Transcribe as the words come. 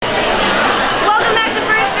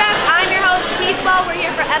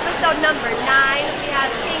episode number 9. We have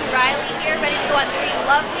King Riley here, ready to go on 3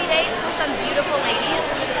 lovely dates with some beautiful ladies.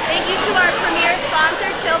 Thank you to our premier sponsor,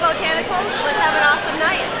 Chill Botanicals. Let's have an awesome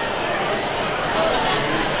night.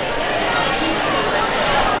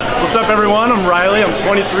 What's up, everyone? I'm Riley. I'm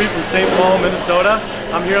 23 from St. Paul, Minnesota.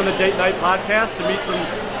 I'm here on the Date Night podcast to meet some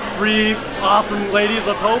 3 awesome ladies,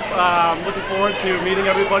 let's hope. I'm looking forward to meeting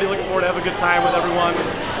everybody, looking forward to have a good time with everyone.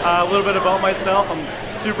 A little bit about myself. I'm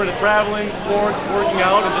super into traveling, sports, working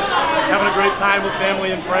out, and just having a great time with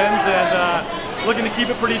family and friends, and looking to keep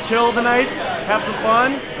it pretty chill tonight, have some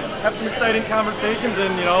fun, have some exciting conversations,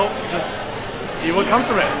 and, just see what comes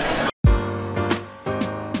from it.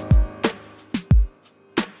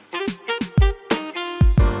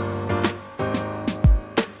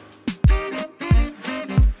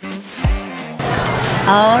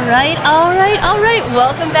 All right.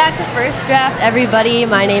 Welcome back to First Draft, everybody.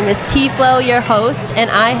 My name is T-Flow, your host, and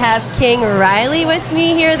I have King Riley with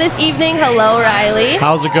me here this evening. Hello, Riley.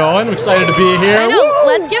 How's it going? I'm excited to be here. I know. Woo!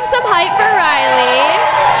 Let's give some hype for Riley.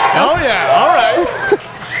 Oh, yeah. All right.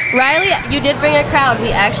 Riley, you did bring a crowd.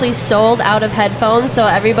 We actually sold out of headphones, so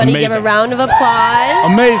everybody Amazing. give a round of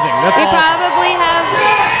applause. Amazing. That's we awesome. Probably have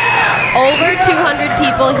over 200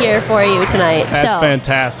 people here for you tonight. That's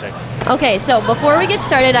fantastic. Okay, so before we get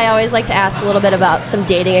started, I always like to ask a little bit about some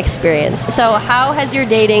dating experience. So how has your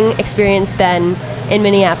dating experience been in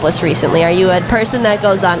Minneapolis recently? Are you a person that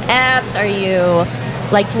goes on apps? Are you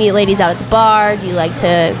like to meet ladies out at the bar? Do you like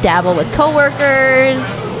to dabble with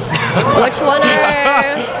coworkers? Which one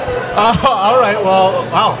are... All right, well,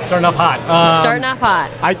 wow, starting off hot.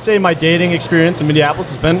 I'd say my dating experience in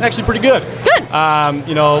Minneapolis has been actually pretty good. Good.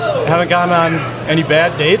 Haven't gone on any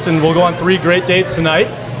bad dates, and we'll go on 3 great dates tonight.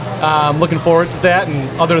 Looking forward to that, and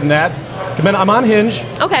other than that, I'm on Hinge.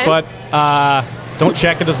 Okay. But don't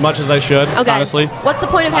check it as much as I should, honestly. What's the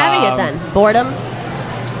point of having it then? Boredom?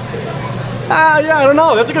 Yeah, I don't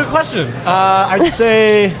know. That's a good question. I'd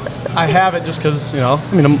say I have it just because,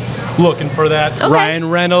 I'm looking for that Ryan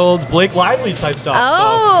Reynolds, Blake Lively type stuff.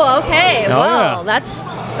 Oh, okay. Well, that's...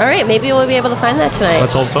 All right, maybe we'll be able to find that tonight.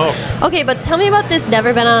 Let's hope so. Okay, but tell me about this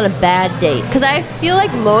never been on a bad date. Because I feel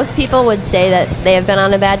like most people would say that they have been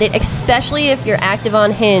on a bad date, especially if you're active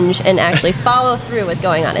on Hinge and actually follow through with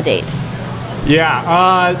going on a date.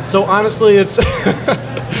 Yeah, so honestly, it's...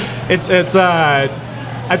 I'd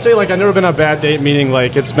say, I've never been on a bad date, meaning,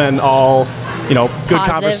 it's been all, good positive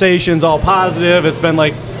conversations, all positive. It's been,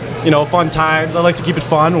 fun times. I like to keep it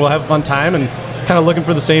fun. We'll have a fun time, and kind of looking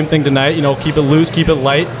for the same thing tonight. Keep it loose, keep it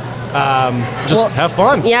light. Have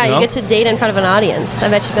fun. Yeah, you get to date in front of an audience. I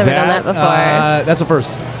bet you've never done that before. That's a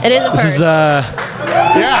first. It is a first. This is, yeah.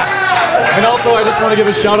 And also, I just want to give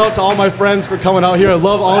a shout out to all my friends for coming out here. I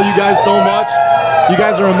love all you guys so much. You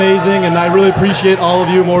guys are amazing, and I really appreciate all of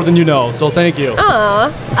you more than you know. So thank you.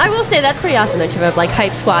 Aw, I will say that's pretty awesome that you have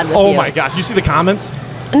hype squad with you. Oh my gosh, you see the comments?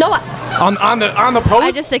 No. On the post?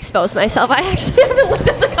 I just exposed myself. I actually haven't looked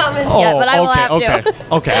at the comments yet, but I will have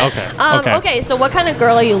to. Okay. So what kind of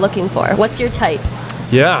girl are you looking for? What's your type?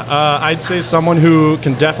 Yeah, I'd say someone who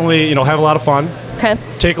can definitely, have a lot of fun. Okay.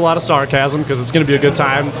 Take a lot of sarcasm because it's going to be a good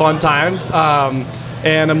time, fun time.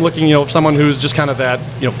 And I'm looking, for someone who's just kind of that,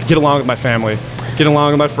 get along with my family, get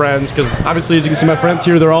along with my friends, because obviously, as you can see, my friends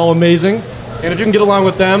here, they're all amazing. And if you can get along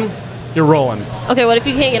with them, you're rolling. Okay, what if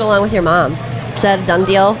you can't get along with your mom? Is that a done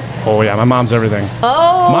deal? Oh, yeah, my mom's everything.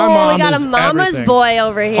 Oh, my mom we got a mama's everything. boy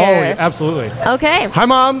over here. Oh, yeah, absolutely. Okay. Hi,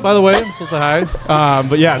 Mom, by the way. I'm supposed to say hi.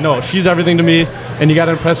 But yeah, no, she's everything to me, and you got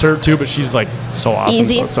to impress her, too, but she's, so awesome.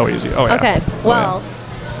 Easy? So it's so easy. Oh, yeah. Okay, well...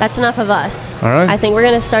 That's enough of us. All right. I think we're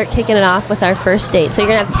going to start kicking it off with our first date. So you're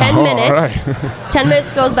going to have 10 minutes. All right. 10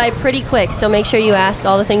 minutes goes by pretty quick, so make sure you ask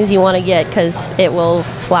all the things you want to get because it will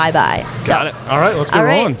fly by. Got it. All right, let's get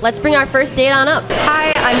rolling. Let's bring our first date on up.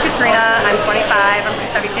 Hi, I'm Katrina. I'm 25. I'm from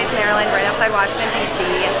Chevy Chase, Maryland, right outside Washington, D.C.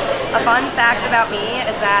 A fun fact about me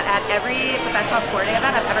is that at every professional sporting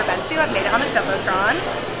event I've ever been to, I've made it on the Jumbotron.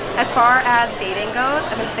 As far as dating goes,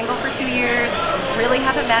 I've been single for 2 years, really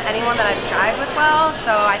haven't met anyone that I've jived with well,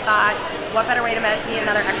 so I thought, what better way to meet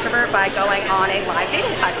another extrovert by going on a live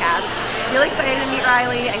dating podcast. Really excited to meet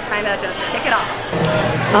Riley and kind of just kick it off.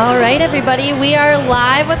 All right, everybody, we are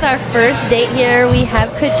live with our first date here. We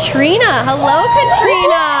have Katrina. Hello,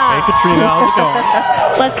 Katrina. Hey, Katrina, how's it going?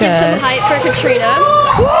 Let's give some hype for Katrina.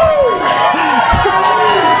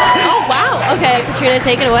 Oh, wow. Okay, Katrina,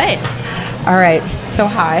 take it away. All right, so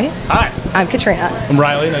hi. Hi. I'm Katrina. I'm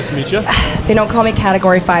Riley, nice to meet you. They don't call me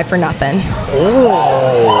Category 5 for nothing. Oh.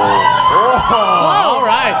 All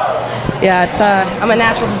right. Yeah, I'm a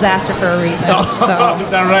natural disaster for a reason. So. Is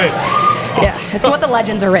that right? Yeah, it's what the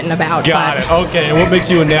legends are written about. Got it. Okay, and what makes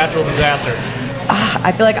you a natural disaster?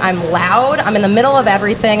 I feel like I'm loud. I'm in the middle of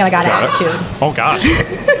everything, and I got attitude. Oh gosh,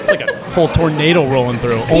 it's like a whole tornado rolling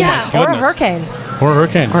through. Oh Yeah. my Or a goodness. hurricane. Or a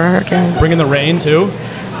hurricane. Or a hurricane. Bringing the rain too.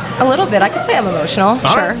 A little bit. I could say I'm emotional. All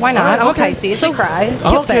Sure. right. Why All not? right, I'm a okay. Pisces. So- So cry.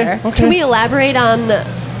 Oh, Kids there. okay. Can we elaborate on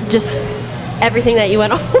just everything that you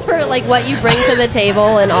went over, like what you bring to the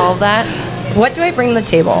table and all of that? What do I bring to the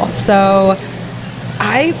table? So,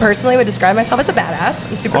 I personally would describe myself as a badass.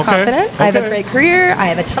 I'm super Okay, confident. I have a okay. great career. I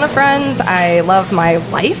have a ton of friends. I love my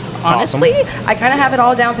life, honestly. I kind of have it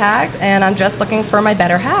all down packed, and I'm just looking for my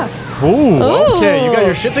better half. Ooh, okay, you got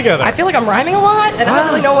your shit together. I feel like I'm rhyming a lot, and I don't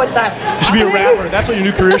really know what that's. You should be a rapper. That's what your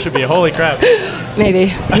new career should be. Holy crap. Maybe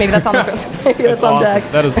that's on the maybe that's on awesome.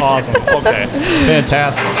 deck. That is awesome. Okay.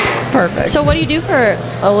 Fantastic. Perfect. So what do you do for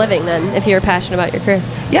a living then, if you're passionate about your career?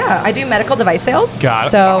 Yeah, I do medical device sales. Got it.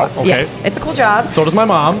 So Okay. yes, it's a cool job. So does my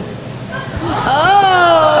mom.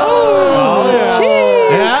 Oh!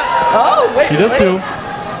 Yeah. Oh wait. She does too.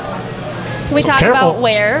 Can we So talk careful. about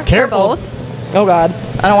where Careful. for both? Oh God,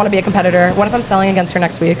 I don't want to be a competitor. What if I'm selling against her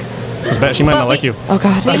next week? It's bad. She might But not like we- you. Oh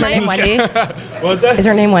God, We is her name might- Wendy? What was that? Is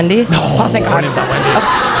her name Wendy? No. Oh, thank her God. name's not Wendy.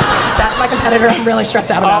 That's my competitor. I'm really stressed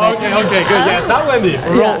out about Oh, it. okay, good. Yeah, it's not Wendy.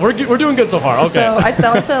 We're doing good so far. Okay. So I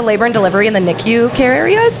sell into labor and delivery in the NICU care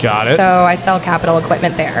areas. Got it. So I sell capital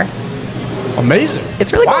equipment there. Amazing.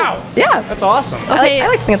 It's really cool. Wow. Yeah. That's awesome. Okay, I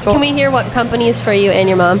like to think it's cool. Can we hear what companies for you and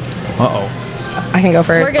your mom? Uh-oh. I can go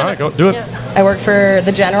first. We're gonna- All right, go do it. Yeah. I work for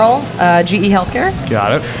the General, GE Healthcare.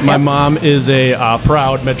 Got it. My Yep. mom is a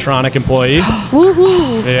proud Medtronic employee.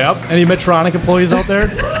 Woohoo! Yep. Any Medtronic employees out there?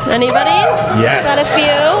 Anybody? Yes. Got a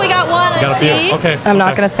few. We got one. Got a I few. see. Okay. I'm not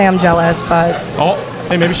okay. going to say I'm jealous, but Oh,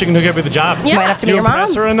 hey, maybe she can hook you up with a job. Yeah. might have to meet You your impress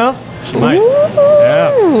mom. her enough? She might.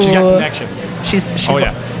 Yeah. She's got connections. She's Oh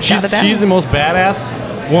yeah. got it down. She's the most badass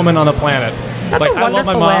woman on the planet. That's like a I love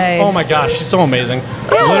my wonderful mom. way. Oh my gosh, she's so amazing.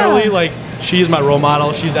 Literally, like she is my role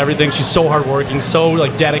model. She's everything. She's so hardworking, so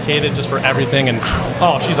like dedicated just for everything, and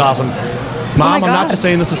oh, she's awesome. Mom, I'm not God. just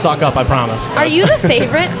saying this to suck up. I promise. Are you the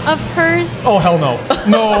favorite of hers? Oh hell no.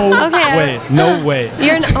 No Okay. way. No way.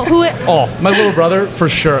 You're who? Oh, my little brother for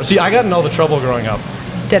sure. See, I got in all the trouble growing up,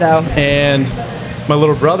 Ditto. and my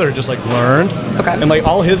little brother just like learned. Okay. And like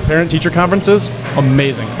all his parent-teacher conferences,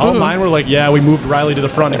 amazing. All mine were like, yeah, we moved Riley to the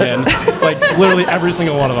front again. Like literally every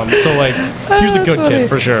single one of them. So like, he was a good funny. kid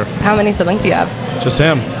for sure. How many siblings do you have? Just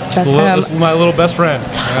him. Just a little, him. This is my little best friend.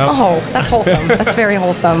 Yeah. Oh, that's wholesome. That's very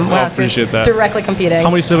wholesome. I so you're appreciate that. Directly competing.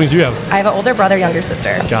 How many siblings do you have? I have an older brother, younger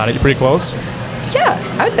sister. Got it. You're pretty close. Yeah,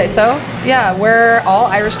 I would say so. Yeah, we're all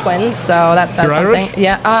Irish twins, so that says You're something. Irish?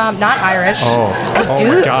 Yeah, not Irish. Oh do.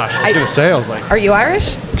 my gosh. I was gonna say, I was like, Are you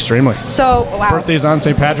Irish? extremely. So, wow. Birthday's on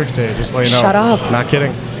St. Patrick's Day, just to let you know. Shut up. Not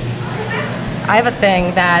kidding. I have a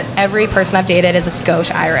thing that every person I've dated is a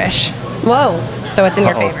Scotch Irish, Whoa. so it's in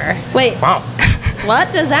your Uh-oh. favor. Wait. Wow.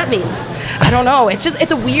 What does that mean? I don't know. It's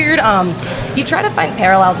a weird. You try to find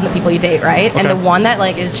parallels in the people you date, right? And Okay. the one that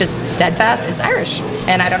like is just steadfast is Irish,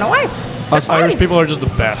 and I don't know why. Us That's Irish fine. people are just the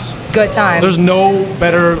best. Good time. There's no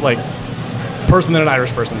better like person than an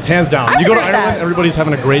Irish person, hands down. I You go to agree with Ireland, that. everybody's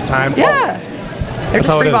having a great time. yeah. always. They're That's just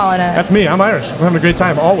how it is. freeballing it. That's me. I'm Irish. I'm having a great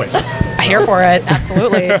time always. I'm here for it.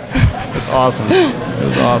 Absolutely. It's awesome. It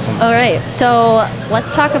was awesome. All right. So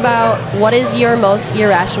let's talk about what is your most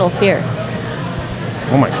irrational fear.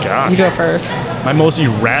 Oh my gosh. You go first. My most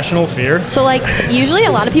irrational fear. So like usually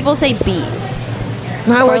a lot of people say bees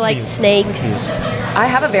I or like bees. snakes. I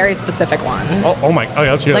have a very specific one. Oh my. Oh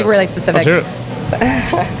yeah. Let's hear Like, this. really specific. Let's hear it.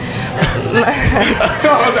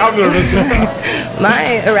 I'm nervous.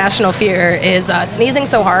 My irrational fear is sneezing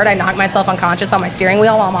so hard I knock myself unconscious on my steering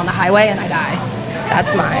wheel while I'm on the highway and I die.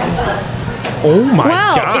 That's mine. Oh my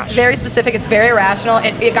Wow, gosh. It's very specific. It's very irrational.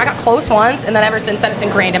 I got close once, and then ever since then, it's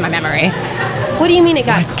ingrained in my memory. What do you mean it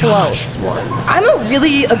got My close once? I'm a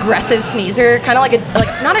really aggressive sneezer, kind of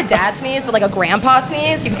like not a dad sneeze, but like a grandpa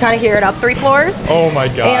sneeze. You can kind of hear it up 3 floors. Oh my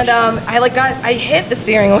gosh. And I hit the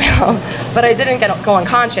steering wheel, but I didn't go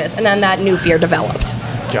unconscious, and then that new fear developed.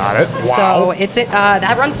 Got it. Wow. So it's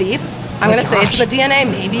that runs deep. I'm My gonna say it's gosh. the DNA,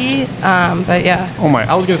 maybe, but yeah. Oh my!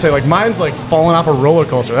 I was gonna say like mine's like falling off a roller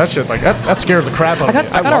coaster. That shit like that scares the crap out of I got me.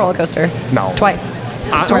 stuck on a roller coaster. No. Twice.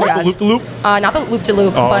 Swear to Like God. the loop to loop. Not the loop to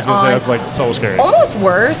loop, Oh, I but was gonna say on that's like so scary. almost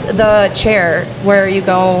worse, the chair where you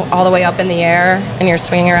go all the way up in the air and you're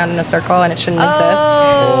swinging around in a circle and it shouldn't exist.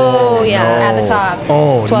 Oh yeah. At the top.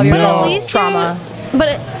 Oh, 12 years no. But old. at least Trauma.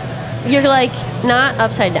 you're like not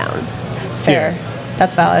upside down. Fair.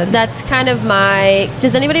 That's valid. That's kind of my.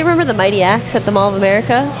 Does anybody remember the Mighty Axe at the Mall of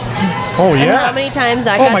America? Oh And yeah. how many times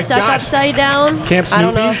I Oh got my stuck gosh. upside down? Camp Snoopy. I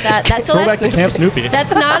don't know if that's so Go back that's to Camp Snoopy.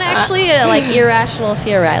 that's not actually a like irrational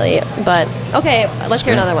fear, Riley. But okay, let's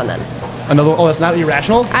hear Sweet. another one then. Another. Oh, that's not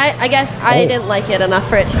irrational. I guess I didn't like it enough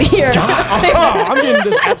for it to be your. I'm getting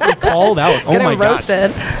just absolutely called out. Oh Getting my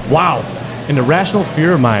roasted. gosh. Wow. An irrational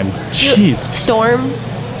fear of mine. Jeez. Storms.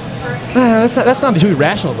 That's not too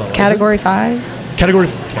irrational though. is it? Category 5. Category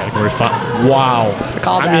 5. Wow. It's a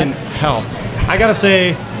callback. I mean, hell. I gotta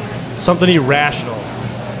say something irrational.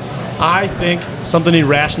 I think something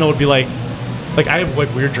irrational would be like I have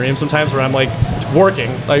like weird dreams sometimes where I'm like working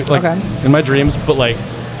like Okay. in my dreams, but like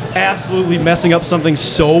absolutely messing up something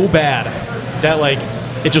so bad that like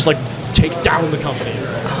it just like takes down the company.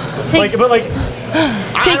 Takes-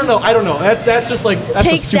 I don't know. That's just like that's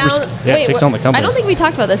Takes a super down. takes down the company. I don't think we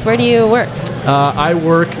talked about this. Where do you work? I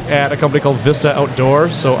work at a company called Vista Outdoor,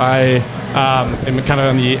 so I am kind of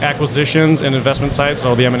on the acquisitions and investment side,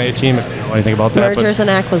 so the M&A team, if you know anything about that. Mergers and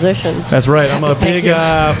acquisitions. That's right. I'm a big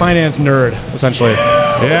finance nerd, essentially.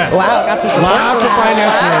 Yes. Wow, got some support. Lots of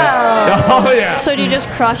finance nerds. Oh, yeah. So do you just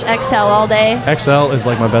crush Excel all day? Excel is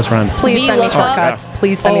like my best friend. Please send me VLOOKUP? shortcuts.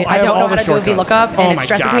 Please send me. I I don't have know all how the to do a shortcuts. VLOOKUP, Oh and it my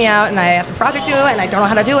stresses gosh. me out, and I have to project do it, and I don't know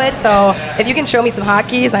how to do it. So if you can show me some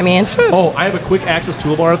hotkeys, I mean, phew. Oh, I have a quick access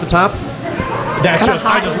toolbar at the top. That's kinda just, I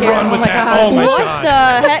hot just in here. run Oh with my that. God. Oh my What god.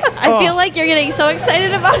 the heck? I feel like you're getting so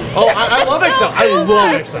excited about it. Oh, I love Excel. I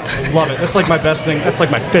love Excel. I love it. That's like my best thing. That's like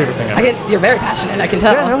my favorite thing ever. You're very passionate. I can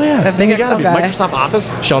tell. Yeah, hell yeah. A big You gotta Excel be. guy. Microsoft Office.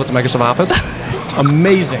 Shout out to Microsoft Office.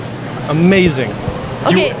 Amazing.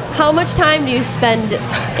 Do you- Okay, how much time do you spend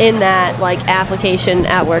in that like application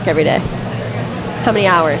at work every day? How many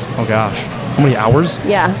hours? oh gosh. How many hours?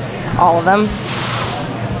 Yeah. All of them.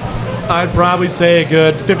 I'd probably say a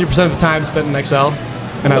good 50% of the time spent in Excel.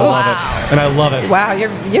 And I love it. And I love it. Wow, you're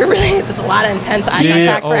really. It's a lot of intense eye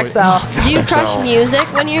contact for oh, Excel. Do you Excel. crush music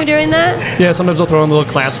when you're doing that? Yeah, sometimes I'll throw in little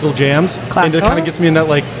classical jams. And it Classical? kind of gets me in that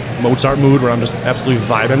like Mozart mood where I'm just absolutely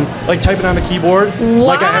vibing. Like typing on a keyboard.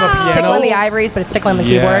 Like I have a piano. Tickling the ivories, but it's tickling the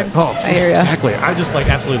Yeah. keyboard. Oh, I hear you. exactly. I just like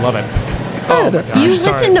absolutely love it. Oh my gosh. You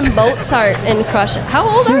Sorry. listen to Mozart and crush it. How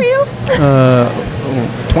old are you?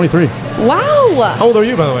 23. Wow. How old are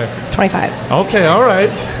you, by the way? 25. Okay, all right.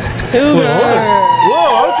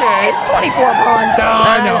 Whoa, okay. It's 24 months. No,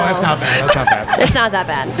 I know. That's not bad. That's not bad. It's not that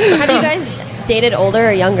bad. Have you guys dated older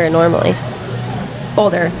or younger normally?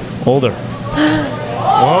 Older. Older.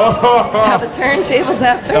 How the turntables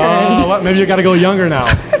have turned. What? Maybe you got to go younger now.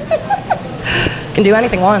 Can do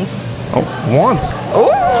anything once. Oh, once.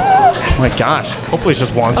 Oh my gosh. Hopefully it's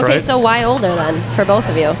just once, Okay, right? so why older then for both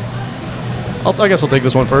of you? I guess I'll take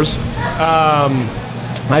this one first.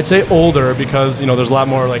 I'd say older because there's a lot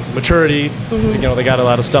more like maturity. They got a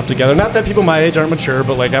lot of stuff together. Not that people my age aren't mature,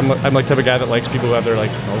 but like I'm like the type of guy that likes people who have their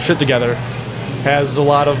like shit together. Has a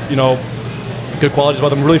lot of good qualities about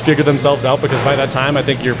them. Really figured themselves out because by that time I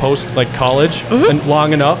think you're post like college and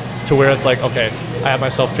long enough to where it's like okay, I have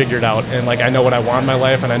myself figured out and like I know what I want in my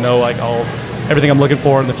life and I know like everything I'm looking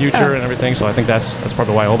for in the future and everything. So I think that's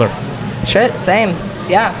probably why older. Shit, same.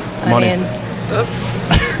 Yeah. Money. I mean,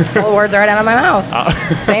 stole words right out of my mouth.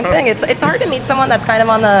 Same thing. It's hard to meet someone that's kind of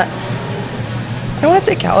on the, I don't want to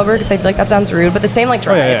say caliber because I feel like that sounds rude, but the same like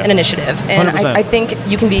drive yeah. and initiative. And 100%. I think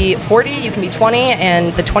you can be 40, you can be 20,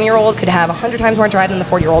 and the 20-year-old could have 100 times more drive than the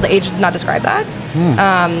 40-year-old. Age does not describe that.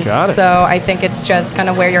 Got it. So I think it's just kind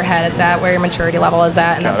of where your head is at, where your maturity level is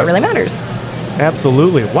at, and that's what really matters.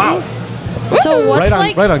 Absolutely. Wow. So what's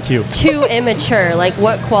Right on cue. too immature? Like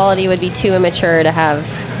what quality would be too immature to have?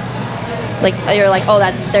 Like you're like, oh,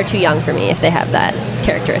 they're too young for me if they have that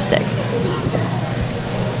characteristic.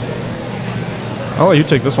 I'll let you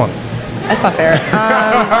take this one. That's not fair.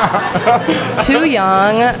 Too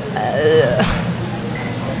young.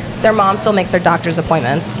 Their mom still makes their doctor's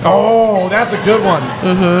appointments. Oh, that's a good one.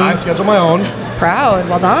 I schedule my own. Proud.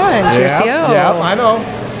 Well done. Cheers to you. Yeah, I know.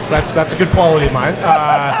 That's a good quality of mine.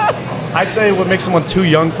 I'd say what makes someone too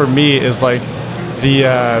young for me is like the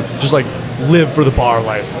just like live for the bar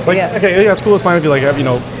life. Like, Yeah. okay, that's cool. It's fine if you like have, you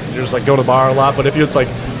just like go to the bar a lot. But if it's like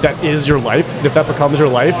that is your life, and if that becomes your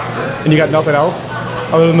life, and you got nothing else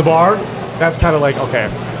other than the bar, that's kind of like okay,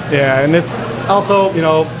 yeah. And it's also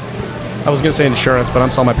I was gonna say insurance, but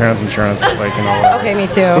I'm selling my parents' insurance. But like Okay, me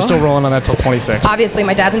too. we're still rolling on that till 26. Obviously,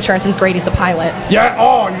 my dad's insurance is great. He's a pilot. Yeah.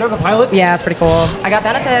 Oh, your dad's a pilot? Yeah, it's pretty cool. I got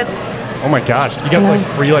benefits. Oh my gosh, you got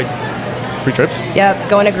free trips? Yep,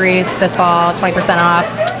 going to Greece this fall, 20% off.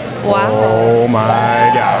 Wow. Oh my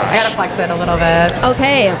I gosh. gotta flex it a little bit.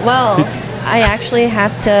 Okay, well, I actually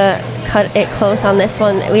have to cut it close on this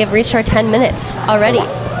one. We have reached our 10 minutes already.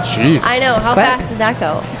 Jeez. I know. That's How quick. fast does that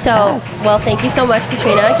go? So, Fast. well, thank you so much,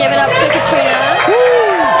 Katrina. Give it up to Katrina.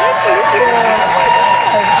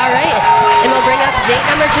 All right. And we'll bring up date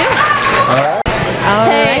number 2. All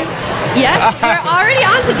right. Yes, we're already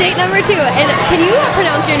on to date number 2. And can you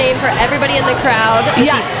pronounce your name for everybody in the crowd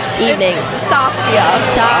this evening? It's Saskia.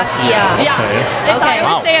 Saskia. Yeah. Okay. I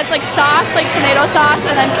always say it's like sauce, like tomato sauce,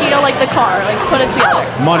 and then keto, like the car. Like put it together.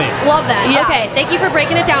 Money. Love that. Yeah. Okay, thank you for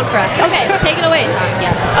breaking it down for us. Okay, take it away,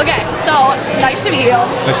 Saskia. Okay, so nice to meet you.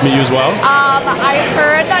 Nice to meet you as well. I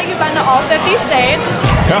heard that you've been to all 50 states.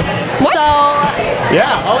 What? So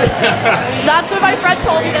Yeah. Oh, that's what my friend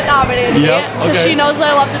told me that nominated me. Yep, Because okay. she knows that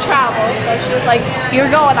I love to travel. So she was like, you're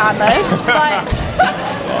going on this. But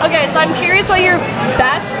okay, so I'm curious what your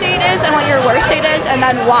best state is and what your worst state is, and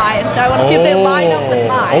then why. And so I want to see if they line up with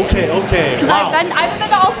mine. Okay. Because Wow. I haven't been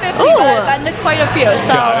to all 50, Ooh. but I've been to quite a few.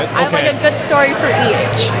 So Got it, I have like okay. a good story for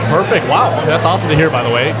each. Perfect. Wow. That's awesome to hear, by the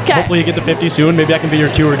way. 'Kay. Hopefully you get to 50 soon. Maybe I can be your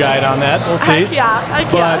tour guide on that. We'll see. Heck yeah.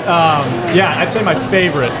 But yeah, I'd say my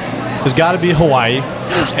favorite has got to be Hawaii.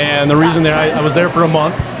 And the reason there, I was there for a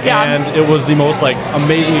month. Yeah. And it was the most like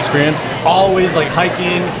amazing experience. Always like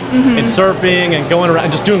hiking and surfing and going around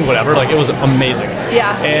and just doing whatever. Like it was amazing.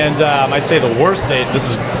 Yeah. And I'd say the worst state, this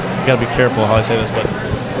is, got to be careful how I say this, but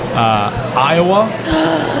Iowa.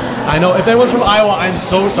 I know if anyone's from Iowa, I'm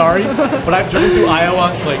so sorry, but I've driven through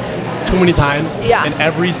Iowa like too many times. Yeah. And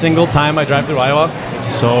every single time I drive through Iowa, it's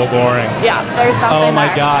so boring. Yeah, there's something Oh my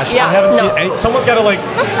there. gosh. Yeah. I haven't seen any, someone's got to like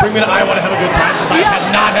bring me to Iowa to have a good time because I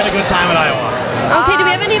have not had a good time in Iowa. Okay, do we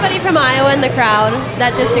have anybody from Iowa in the crowd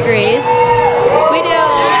that disagrees? We do.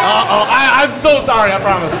 I'm so sorry, I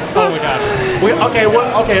promise. Oh my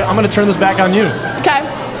gosh. Okay, I'm going to turn this back on you. Okay.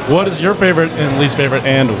 What is your favorite and least favorite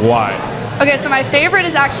and why? Okay, so my favorite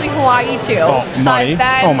is actually Hawaii too. Oh, so money. I've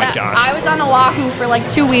been, Oh my gosh. I was on Oahu for like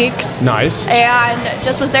 2 weeks. Nice. And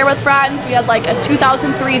just was there with friends. We had like a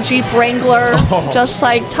 2003 Jeep Wrangler, just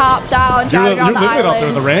like top down, You're driving around living the it out there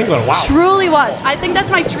island. with the Wrangler. Wow. Truly was. I think that's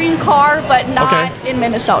my dream car, but not Okay. in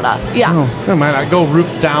Minnesota. Yeah. Oh, never mind. I go roof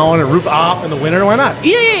down or roof off in the winter. Why not?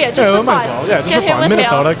 Yeah, just Yeah, for might as fun. well. Yeah, just get for hit fun. with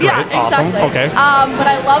Minnesota, hail. great, Yeah, awesome. exactly. Okay. But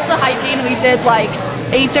I love the hiking. We did like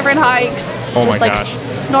 8 different hikes. Oh my just like gosh.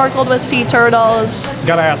 snorkeled with sea turtles.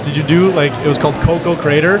 Gotta ask, did you do like it was called Coco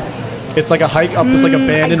Crater? It's like a hike up this like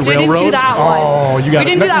abandoned I didn't railroad. do that one. Oh, you We gotta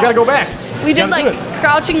didn't do that you gotta go one. back. We You did gotta do like it.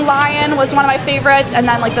 Crouching Lion was one of my favorites, and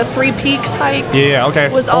then like the Three Peaks hike Yeah, okay.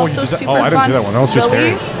 was Oh, you also did that- super Oh, I didn't fun. do that one. That was too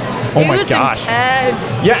Really? scary. Oh It my was gosh.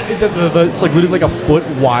 intense. Yeah, it's like literally like a foot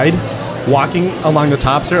wide, walking along the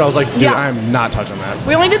tops there. I was like, dude, Yeah. I'm not touching that.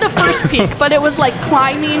 We only did the first peak, but it was like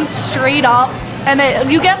climbing straight up,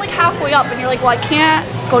 and you get like halfway up, and you're like, well, I can't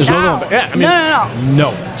go There's down. no going back. Yeah, I mean,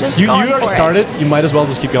 no. No. Just you going already for it. started. You might as well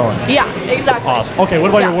just keep going. Yeah, exactly. Awesome. Okay, what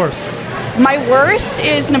about Yeah. your worst? My worst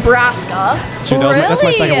is Nebraska. See, that's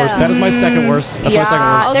my second worst. That is my second worst. That's my second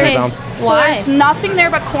worst. Okay. Hands down. So Why? there's nothing there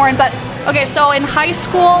but corn. But okay, so in high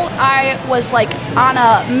school, I was like on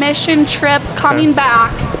a mission trip coming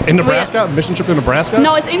back. In Nebraska? Mission trip to Nebraska?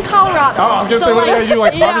 No, it's in Colorado. Oh, I was gonna So, say, what like, are you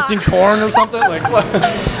like yeah. harvesting corn or something? Like what?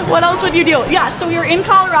 What else would you do? Yeah, so we were in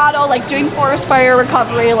Colorado, like doing forest fire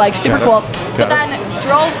recovery, like super Got it. cool. Got But it. then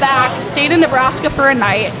drove back, stayed in Nebraska for a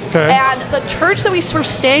night. Okay. And the church that we were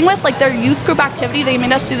staying with, like their youth group activity, they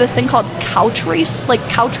made us do this thing called couch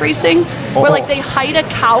racing, where like they hide a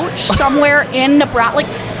couch somewhere in Nebraska, like,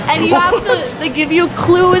 and you have to. They give you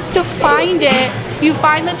clues to find it. You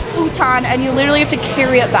find this futon, and you literally have to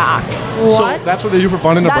carry it back. So that's what they do for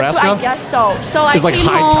fun in That's Nebraska? what I guess so. So I Is like came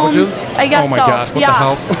hide home. couches? I guess Oh my so. gosh, what the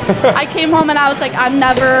yeah. hell? I came home and I was like, I'm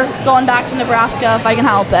never going back to Nebraska if I can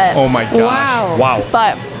help it. Oh my gosh. Wow. Wow.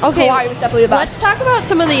 But Okay, Hawaii was definitely the Let's best. talk about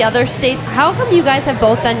some of the other states. How come you guys have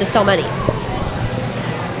both been to so many?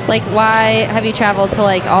 Like, why have you traveled to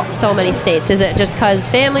like so many states? Is it just because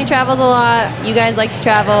family travels a lot? You guys like to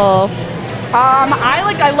travel?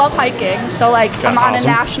 I love hiking, so like I'm on awesome.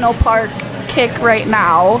 a national park kick right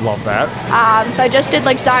now. Love that. So I just did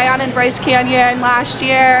like Zion and Bryce Canyon last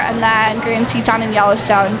year, and then Grand Teton and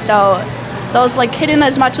Yellowstone. So those like hitting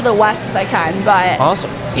as much of the West as I can. But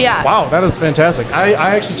Awesome. yeah. Wow, that is fantastic. I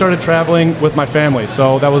actually started traveling with my family.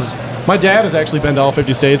 So that was, my dad has actually been to all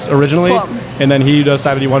 50 states originally. Cool. And then he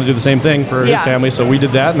decided he wanted to do the same thing for his Yeah. family. So we did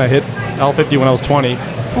that, and I hit all 50 when I was 20.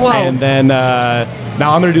 Whoa. And then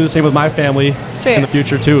now I'm going to do the same with my family Sweet. in the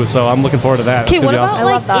future too. So I'm looking forward to that. Okay, It's what gonna be about awesome.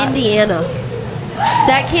 I love like that. Indiana?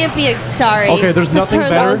 That can't be a sorry. Okay, there's nothing for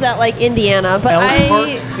better. those that like Indiana, but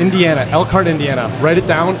Elkhart, Indiana. Elkhart, Indiana. Write it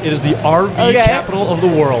down. It is the RV Okay. capital of the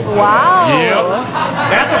world. Wow. Yep.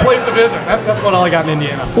 That's a place to visit. That's what all I got in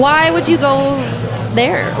Indiana. why would you go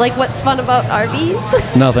there? Like, what's fun about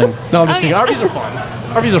RVs? Nothing. No, I'm just Okay. kidding. RVs are fun.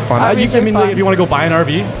 RVs are fun. RVs are I mean, fun. if you want to go buy an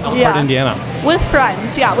RV, Elkhart, Yeah. Indiana. With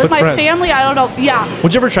friends, yeah. With With my friends. family, I don't know. Yeah.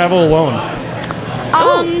 Would you ever travel alone?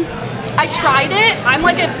 I I tried it. I'm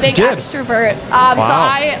like a big Did? extrovert. So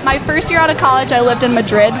Wow. my first year out of college, I lived in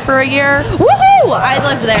Madrid for a year. Woohoo! I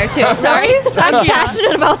lived there too. Sorry, I'm Yeah.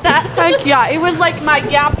 passionate about that. Heck yeah, it was like my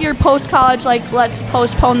gap year post college, like let's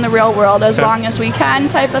postpone the real world as Okay. long as we can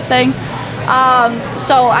type of thing.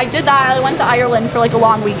 So I did that. I went to Ireland for like a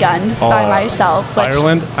long weekend by myself. which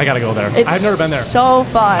Ireland, I gotta go there. It's I've never been there. So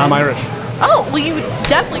fun. I'm Irish. Oh, well, you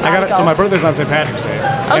definitely I gotta got it. go. So my birthday's on St. Patrick's Day,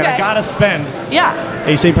 and Okay. I gotta spend Yeah,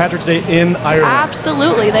 a St. Patrick's Day in Ireland.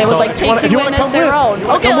 absolutely. They would So like if take you wanna- if you you in wanna as come their with, own. you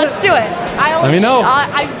wanna Okay, come let's with. do it. I always, me know.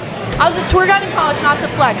 I was a tour guide in college, not to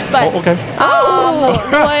flex, but Oh, okay.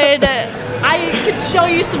 I could show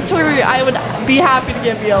you some tour. I would be happy to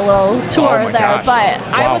give you a little tour Oh my there, gosh. but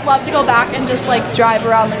I Wow. would love to go back and just like drive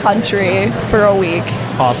around the country for a week.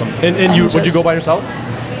 Awesome. And you would you go just- by yourself?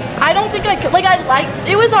 I don't think I could. Like,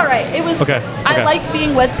 it was all right. It was. Okay, I okay. like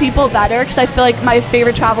being with people better because I feel like my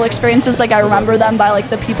favorite travel experiences, like I remember them by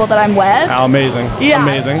like the people that I'm with. Oh, amazing. Yeah.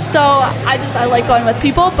 Amazing. So I like going with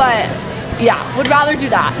people, but yeah, would rather do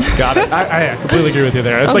that. Got it. I completely agree with you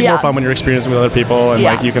there. It's like Yeah. more fun when you're experiencing with other people and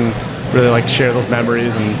Yeah. like you can really like share those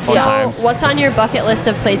memories and fun So, times. what's on your bucket list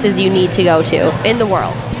of places you need to go to in the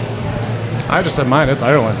world? I just said mine. It's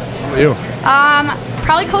Ireland. What about you?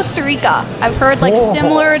 Probably Costa Rica. I've heard like Whoa.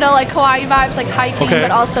 similar to like Hawaii vibes, like hiking, Okay. but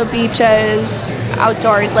also beaches,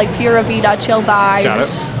 outdoor, like Pura Vida, chill vibes. Got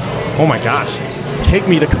it. Oh my gosh. Take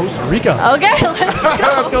me to Costa Rica. Okay, let's go.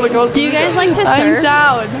 Let's go to Costa Rica. Do you guys like to I'm surf?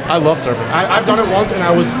 down. I love surfing. I've done it once and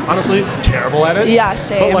I was honestly terrible at it. Yeah,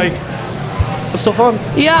 same. But like, it's still fun.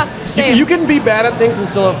 Yeah, same. You can be bad at things and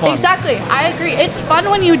still have fun. Exactly. I agree. It's fun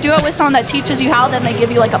when you do it with someone that teaches you how, then they give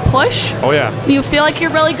you like a push. Oh yeah. You feel like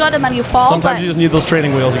you're really good and then you fall. Sometimes but you just need those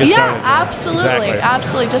training wheels to get yeah, started. absolutely. Exactly.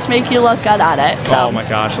 Absolutely. Just make you look good at it. So. Oh my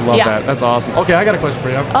gosh, I love Yeah. that. That's awesome. Okay, I got a question for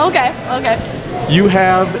you. Okay, okay. You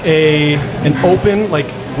have an open like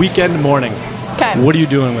weekend morning. Okay. What are you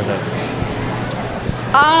doing with it?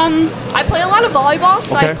 I play a lot of volleyball,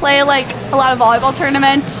 so Okay. I play like a lot of volleyball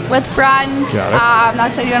tournaments with friends. Got it.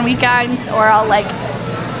 That's what I do on weekends, or I'll like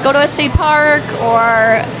go to a state park,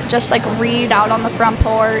 or just like read out on the front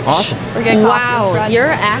porch. Awesome. Or get coffee with Wow, friends.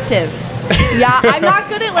 you're active. Yeah, I'm not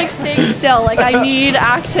good at like staying still. Like I need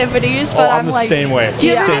activities, but I'm the like same way. Do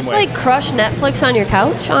you ever Same just way. like crush Netflix on your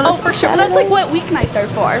couch? On a Oh, for sure. But that's like what weeknights are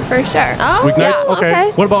for sure. Oh, Weeknights? yeah,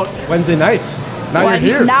 okay. What about Wednesday nights? Now you're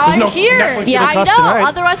here. Now There's I'm no here. Netflix Yeah, to I crush know. tonight.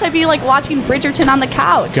 Otherwise, I'd be like watching Bridgerton on the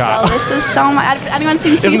couch. God. So this is so much. Anyone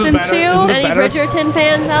seen Isn't this season better? 2? Isn't this Any better? Bridgerton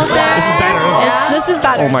fans out there? This is better, isn't it? Yeah. This is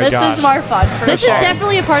better. Oh my this gosh. is more fun for This sure. is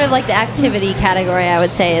definitely a part of like the activity category. I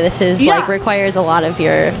would say this is Yeah. like requires a lot of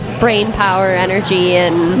your brain power, energy,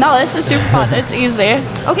 and No, this is super fun. It's easy.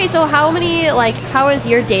 okay. So how has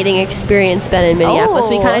your dating experience been in Minneapolis?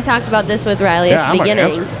 We Oh. kind of talked about this with Riley Yeah, at I'm the gonna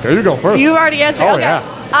beginning. answer. There you go first. You already answered. Oh, okay. yeah.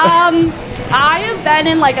 I have been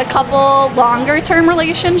in like a couple longer term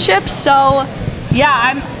relationships, so yeah,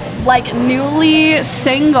 I'm like newly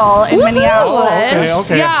single in Woohoo! Minneapolis.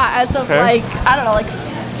 Okay. Yeah, as of Okay. like I don't know, like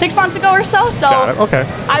 6 months ago or so. So Got it. Okay.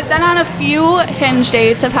 I've been on a few Hinge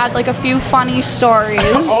dates. I've had like a few funny stories.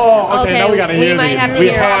 Oh, okay. Now Okay, we gotta we hear might these. have to We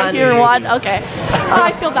hear have one. to Hear hear one? these. Okay. Oh,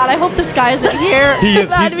 I feel bad. I hope this guy isn't here. He is.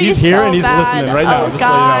 That'd be He's here so and he's bad. listening right now, Oh, just to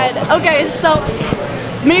let God. Okay, so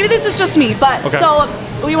maybe this is just me, but Okay. so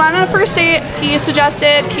we went on a first date. He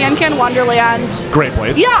suggested Can Wonderland. Great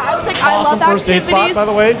place. Yeah, I was like, I Awesome love first date activities. spot, by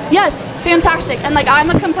the way. Yes, fantastic. And like,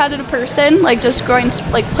 I'm a competitive person. Like, just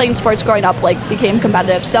playing sports growing up, like became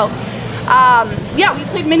competitive. So, yeah, we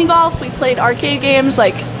played mini golf. We played arcade games.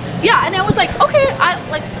 Like, yeah, and I was like, okay,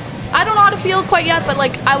 I don't know how to feel quite yet, but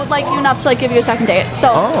like, I would like you enough to like give you a second date. So,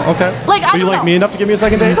 Oh, okay. Like, I Are you don't like know. me enough to give me a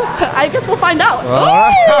second date? I guess we'll find out.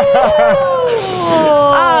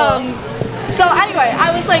 So anyway,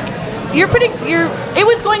 I was like, it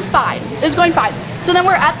was going fine. It was going fine. So then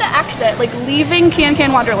we're at the exit, like leaving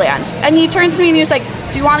Can Wonderland. And he turns to me and he was like,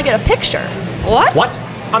 do you want to get a picture? What?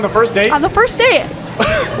 On the first date? On the first date.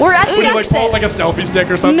 We're at Would the you like exit. pull out like a selfie stick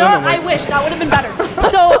or something? No, and, like- I wish. That would have been better.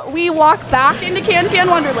 So we walk back into Can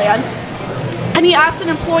Wonderland. And he asked an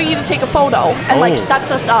employee to take a photo and Oh. like sets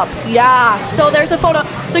us up. Yeah. So there's a photo.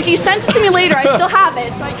 So he sent it to me later. I still have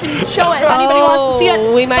it, so I can show it if anybody wants to see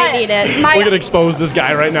it. We might So need it. My, We're gonna expose this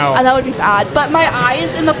guy right now. that would be bad. But my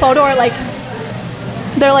eyes in the photo are like,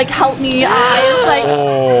 they're like help me eyes. Like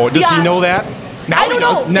Oh, does Yeah. he know that? Now I don't he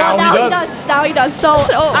does. know. Now, Well, he does. Now he does. So,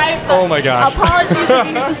 Oh my gosh. Apologies if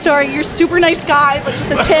you use the story. You're a super nice guy, but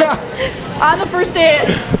just a tip on the first date.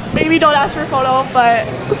 Maybe don't ask for a photo, but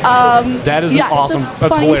That is yeah, an awesome. It's a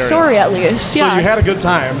That's funny hilarious. story at least. So Yeah. you had a good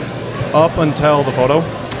time up until the photo.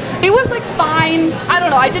 It was like fine. I don't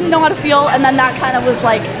know. I didn't know how to feel, and then that kind of was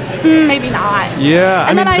like, maybe not. Yeah,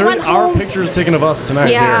 And then I there went are home. pictures taken of us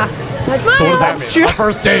tonight. Yeah. Here. So what does that That's mean? true. Our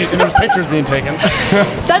first date, and there's pictures being taken.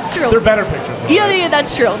 That's true. They're better pictures. Yeah,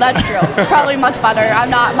 that's true. That's true. Probably much better. I'm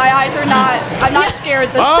not. My eyes are not. I'm not scared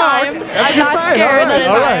this Oh, time. okay. That's a I'm good not sign. scared All right, this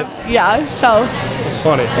all time. Yeah. So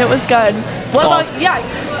Funny. it was good. What about? awesome.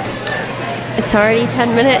 Yeah. It's already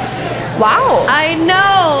 10 minutes. Wow. I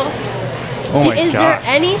know. Oh my Is gosh. there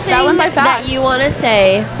anything That went by that fast. you want to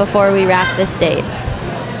say before we wrap this date?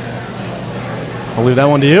 I'll leave that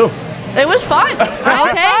one to you. It was fun.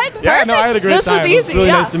 Okay. Yeah, no, I had a great This time. was It was easy. really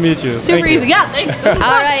yeah. nice to meet you. Super Thank you. easy. Yeah. Thanks. This was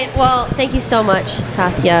All fun. right. Well, thank you so much,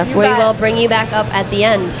 Saskia. We bet. will bring you back up at the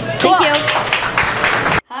end. Thank Cool. you.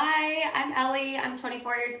 Hi, I'm Ellie. I'm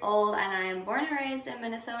 24 years old and I am born and raised in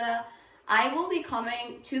Minnesota. I will be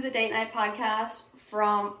coming to the Date Night podcast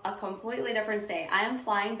from a completely different state. I am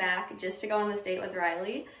flying back just to go on this date with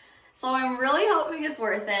Riley. So I'm really hoping it's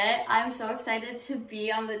worth it. I'm so excited to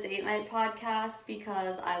be on the Date Night podcast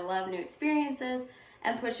because I love new experiences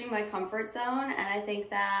and pushing my comfort zone. And I think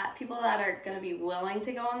that people that are going to be willing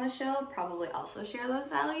to go on the show probably also share those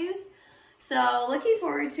values. So looking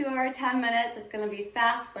forward to our 10 minutes. It's going to be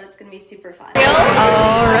fast, but it's going to be super fun.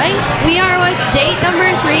 All right. We are with date number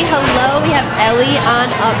 3. Hello. We have Ellie on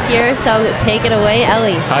up here, so take it away,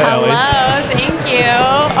 Ellie. Hi, Ellie. Hello, thank you.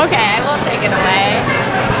 Okay, I will take it away.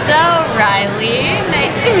 So, Riley,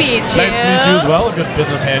 nice to meet you. Nice to meet you as well. A good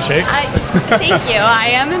business handshake. Thank you. I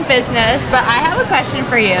am in business, but I have a question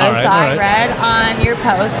for you. All right, so all I right. read on your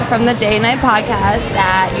post from the Day Night podcast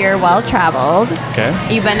that you're well-traveled. Okay.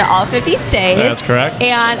 You've been to all 50 states. That's correct.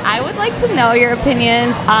 And I would like to know your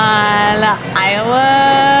opinions on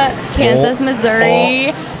Iowa, Kansas,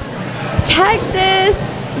 Missouri, Texas,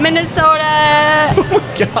 Minnesota,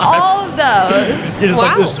 all of those. You're just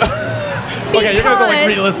like this. Okay, you're gonna have to like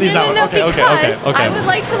relist these out. Okay. Because I would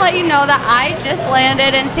like to let you know that I just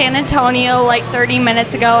landed in San Antonio like 30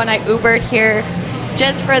 minutes ago and I Ubered here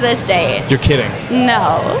just for this date. You're kidding.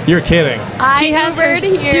 No. You're kidding. She has her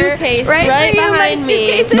Ubered here suitcase right right for you. behind My me.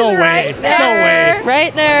 suitcase is No way. right No there. way.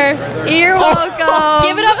 Right there. You're welcome.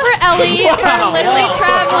 Give it up for Ellie for literally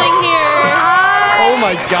traveling here. Oh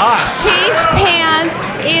my gosh. Change pants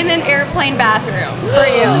in an airplane bathroom for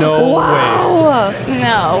you. No Wow.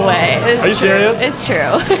 No way. It's Are you true. serious? It's true.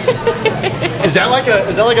 way. Is that like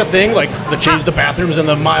a thing? Like the change the bathrooms in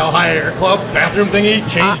the Mile High Air Club bathroom thingy?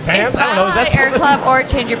 Change pants? It's I don't know. Is that Air something? Club or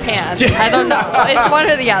change your pants. I don't know. It's one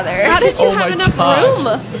or the other. How did you Oh have my enough gosh. room?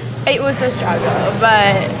 It was a struggle,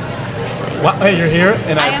 but Well, hey, you're here,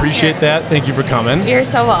 and I I am appreciate here. that. Thank you for coming. you're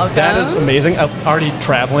so welcome. That is amazing. I'm already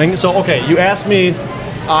traveling. So, okay, you asked me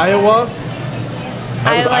Iowa.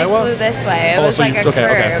 That I was like Iowa? flew this way. It Oh, was so like you- a okay,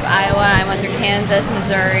 curve. okay. Iowa. I went through Kansas,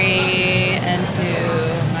 Missouri, into I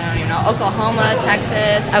don't even know Oklahoma,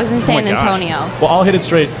 Texas. I was in Oh San my gosh. Antonio. Well, I'll hit it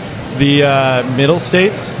straight. The middle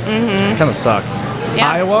states kind of suck. Yeah.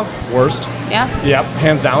 Iowa, worst. Yeah. Yep,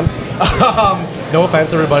 hands down. No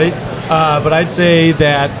offense, everybody. But I'd say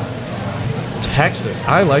that Texas.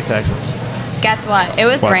 I like Texas. Guess what? It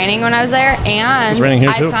was What? raining when I was there, and It's raining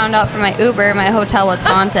here, I too. found out from my Uber my hotel was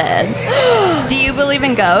haunted. Do you believe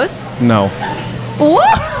in ghosts? No.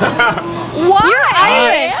 What? What? You're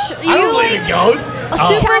Irish. I don't You believe in ghosts.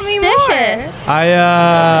 Tell me more. superstitious.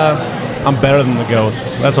 I'm better than the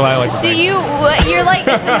ghosts. That's what I like to So think. you're like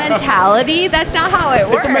it's a mentality. That's not how it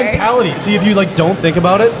works. It's a mentality. See, if you like don't think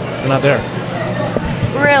about it, you're not there.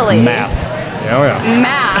 Really? Math. Yeah, oh yeah.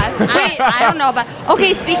 Math. I don't know about.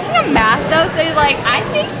 Okay, speaking of math though, so like I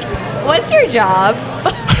think, what's your job?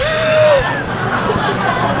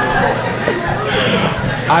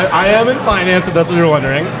 I am in finance, if that's what you're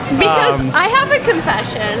wondering. Because I have a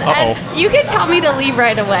confession, Uh-oh. and you can tell me to leave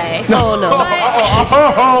right away. Oh no. But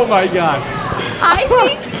Oh my gosh. I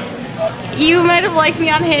think you might have liked me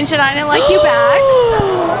on Hinge, and I didn't like you back.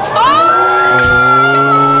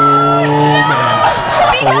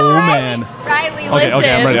 Oh man. Riley, Okay, listen.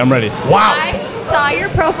 okay, I'm ready. Wow. I saw your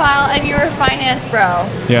profile, and you were a finance bro,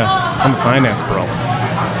 Yeah, I'm a finance bro.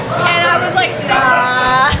 and I was like,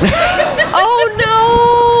 nah. Oh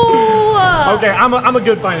no. Okay, I'm a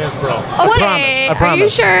good finance bro. I Okay, promise. I are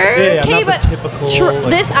promise. you sure? Yeah, yeah. Okay, not but the typical. like-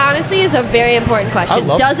 this honestly is a very important question.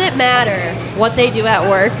 love Does it matter what they do at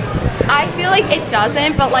work? I feel like it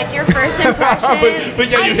doesn't, but like your first impression. But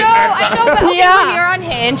yeah, you I hit know, max I out. know, but okay, Yeah. when you're on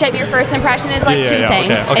Hinge and your first impression is like Yeah, two yeah,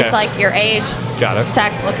 things. okay. It's like your age, Got it.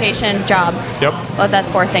 sex, location, job. Yep. Well, that's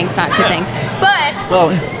 4 things, not 2 things. But Well,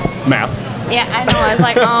 math. yeah, I know. I was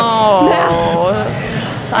like, oh,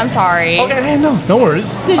 so I'm sorry. Okay, hey, no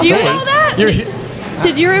worries. Did you No know worries. that? You're he-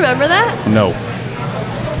 Did you remember that? No.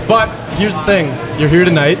 But here's the thing: you're here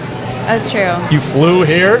tonight. That's true. You flew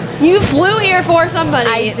here. You flew here for somebody.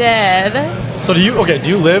 I did. So do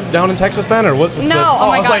you live down in Texas then, or what? No, oh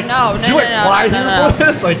my God, no. Did you fly here for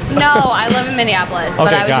this? Like, No, I live in Minneapolis, but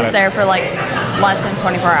Okay, I was got just it. there for like less than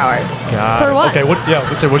 24 hours. God. For what? Okay, what? Yeah, I was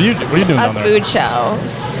gonna say, what are you doing A down there? food show.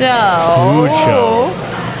 So Food show.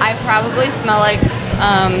 I probably smell like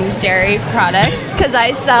dairy products because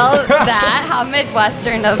I sell that. How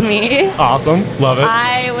Midwestern of me. Awesome, love it.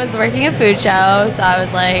 I was working a food show, so I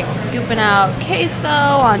was like scooping out queso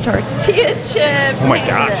on tortilla chips, Oh my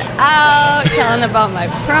handing gosh. it out, telling about my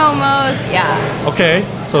promos. Yeah, Okay,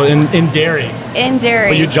 so in dairy, in dairy.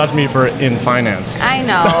 but you judge me for in finance. I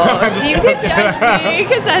know. So you can judge me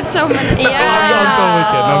because that's so Minnesota.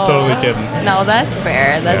 I'm totally kidding. No, that's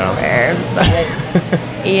fair. That's Yeah. fair.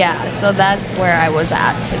 But yeah, so that's where I was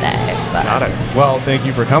at today. But Got it. Well, thank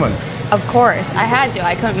you for coming. of course, I had to.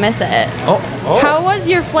 I couldn't miss it. Oh. How was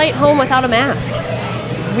your flight home without a mask?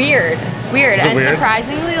 Weird. Is it And weird?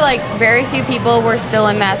 surprisingly, like very few people were still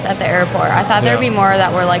in masks at the airport. I thought there'd Yeah. be more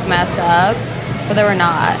that were like messed up, but there were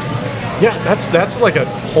not. Yeah, that's like a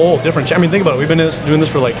whole different. I mean, think about it. We've been doing this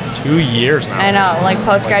for like 2 years now. I know, like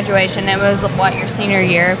post graduation, it was what your senior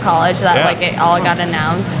year of college that Yeah. like it all got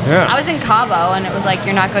announced. Yeah. I was in Cabo, and it was like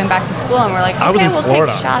you're not going back to school, and we're like, I was okay, in we'll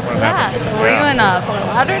Florida take shots when of it that. happened. So were Yeah. you in Fort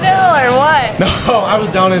Lauderdale or what? No, I was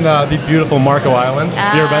down in the beautiful Marco Island.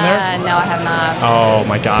 You ever been there? No, I have not. Oh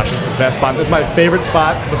my gosh, it's the best spot. It's my favorite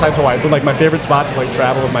spot besides Hawaii, but like my favorite spot to like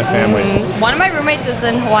travel with my family. One of my roommates is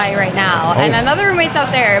in Hawaii right now, Oh. and another roommate's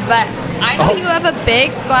out there. But I know Oh. you have a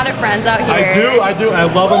big squad of friends out here. I do. I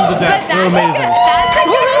love them to But death. They're amazing. That's a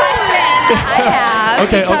good question that I have.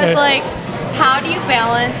 Okay, because, okay. like, how do you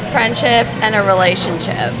balance friendships and a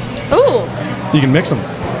relationship? Ooh. You can mix them.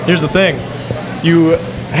 Here's the thing. You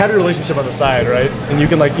have your relationship on the side, right? And you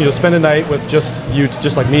can like, spend a night with just you,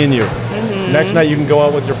 just like me and you. Mm-hmm. Next night you can go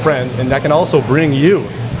out with your friends, and that can also bring you.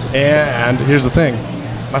 And here's the thing.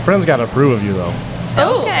 My friends got to approve of you though.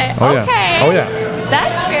 Okay. Oh, yeah. Okay. Oh, yeah.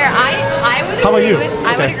 That's fair. I would How about agree you? with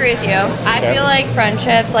I would Okay. agree with you. I Okay. feel like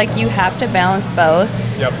friendships, like you have to balance both.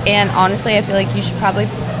 Yep. And honestly, I feel like you should probably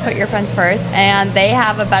put your friends first, and they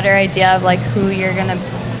have a better idea of like who you're gonna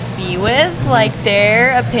be with. Like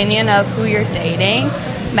their opinion of who you're dating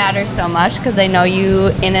matters so much because they know you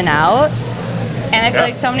in and out. And I feel Yeah.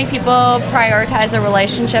 like so many people prioritize a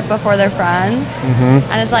relationship before their friends.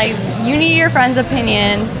 Mm-hmm. And it's like you need your friend's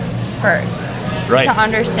opinion first Right. to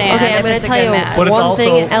understand. Okay, I'm if going it's to a tell good you match. But it's one also-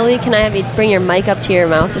 thing. Ellie, can I have you bring your mic up to your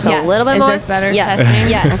mouth just Yes. a little bit Is more? this better? Yes. Testing?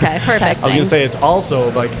 Yes. Okay, Perfect. I was gonna say it's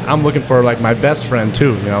also like I'm looking for like my best friend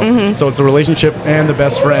too, So it's a relationship and the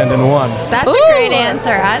best friend in one. That's Ooh. a great answer.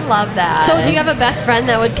 I love that. So, do you have a best friend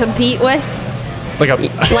that would compete with, Like a.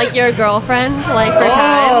 like your girlfriend, like for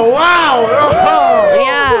time? Oh wow! Oh, Who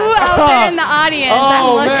Yeah. out there in the audience? I'm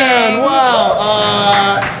oh looking. man!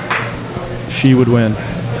 Wow. She would win.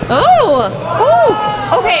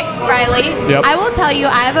 Oh. Okay, Riley. Yep. I will tell you,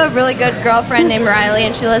 I have a really good girlfriend named Riley,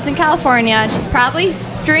 and she lives in California. And she's probably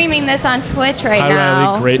streaming this on Twitch right Hi now.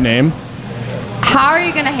 Riley, great name. How are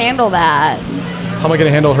you gonna handle that? How am I gonna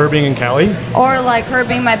handle her being in Cali? Or like her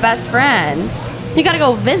being my best friend? You got to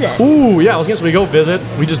go visit. Ooh, yeah. I was gonna say we go visit.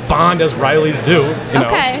 We just bond as Rileys do.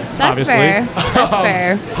 Okay, that's obviously. fair. That's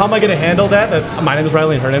fair. How am I gonna handle that my name is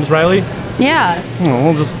Riley and her name's Riley? Yeah.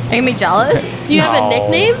 We'll just. Are you gonna be jealous? Do you have No. a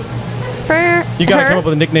nickname for You gotta her? come up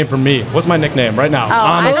with a nickname for me. What's my nickname right now? Oh,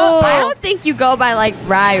 On the spot. I don't think you go by like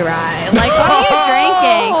Rye Rye. Like, what are you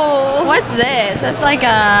drinking? What's this? That's like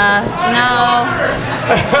a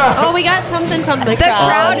no. Oh, we got something from the The crowd.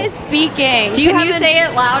 crowd is speaking. Do you Can have you an- say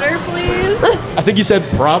it louder, please? I think you said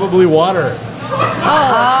probably water.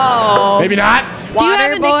 Oh. Maybe not. Do you have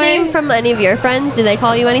a Water boy? nickname from any of your friends? Do they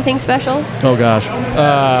call you anything special? Oh gosh.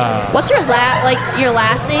 What's your your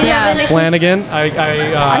last name? Yeah. Have a nickname? Flanagan. So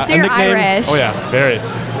a you're nickname. Irish. Oh yeah, very.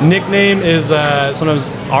 Nickname is sometimes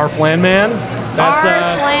our Flan Man. That's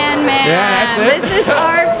Our Flan Man. yeah, that's it. This is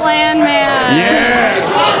our Flan Man.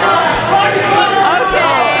 Yeah.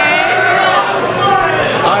 Okay.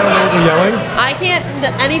 I don't know if we're yelling. I can't.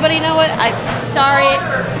 Anybody know what? Sorry.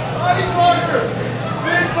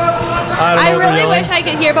 I don't know I if we're really yelling. wish I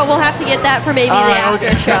could hear, but we'll have to get that for maybe All the right, after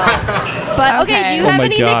okay. show. But okay, Okay. do you Oh have my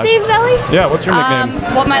any gosh. nicknames, Ellie? Yeah. What's your nickname?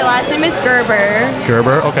 Well, my last name is Gerber.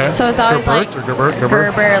 Gerber. Okay. So it's always Gerbert like or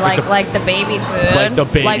Gerber. Gerber, like the baby food. Like the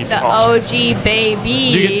baby Like the food. OG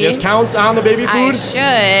baby. Do you get discounts on the baby I food?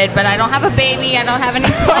 should, but I don't have a baby. I don't have any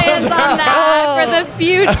plans on Oh. that for the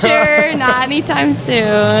future. Not anytime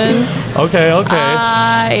soon. Okay.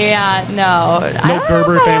 Okay. Yeah, no. I no don't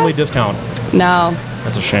Gerber know. family discount. No.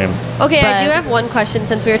 That's a shame. Okay, I But- do have one question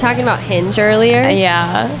since we were talking about Hinge earlier.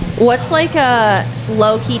 Yeah. What's like a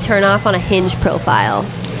low-key turn-off on a Hinge profile?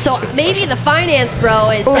 So maybe the finance bro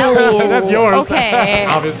is Ellie's. That's yours. Okay.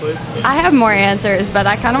 Obviously. I have more answers, but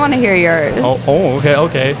I kind of want to hear yours.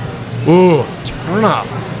 Okay. Ooh, turn off.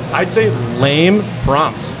 I'd say lame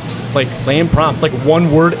prompts. Like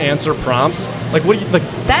one-word answer prompts. Like what do you like?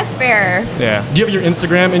 That's fair. Yeah. Do you have your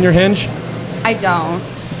Instagram in your Hinge? I don't.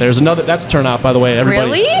 There's another. That's a turn off, by the way.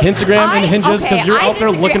 Everybody. Really? Instagram and Hinges because you're out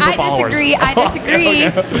there looking for followers. I disagree.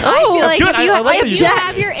 Okay. I feel like good. if you, I like that if you you just-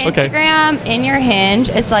 have your Okay. Instagram in your Hinge,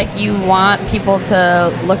 it's like you want people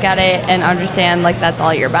to look at it and understand like that's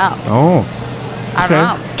all you're about. Oh. I don't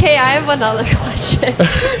know. Okay, I have another question.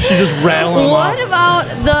 She's just rattling them What off. about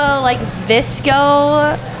the like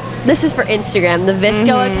Visco? This is for Instagram. The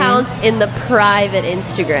Visco accounts in the private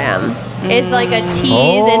Instagram. It's like a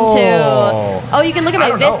tease into. Oh, you can look at my I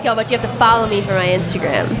don't know. Visco, but you have to follow me for my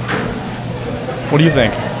Instagram. What do you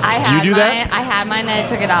think? Do you do that? I had mine and I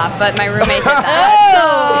took it off, but my roommate did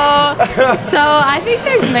that. So I think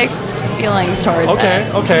there's mixed feelings towards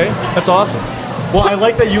it. Okay. That's awesome. Well, I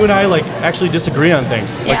like that you and I like actually disagree on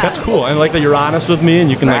things. Like Yeah. that's cool. And I like that you're honest with me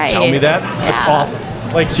and you can like tell Right. me that. That's Yeah. awesome.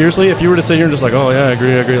 Like seriously, if you were to sit here and just like, oh yeah, I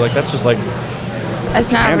agree, like that's just like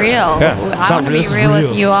It's not Damn it. real. Yeah, it's I not want to real. be This is real real.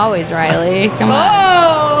 with you always, Riley. Come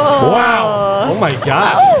on. wow. Oh my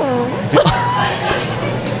gosh.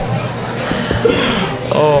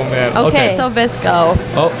 Oh man. Okay. So Visco.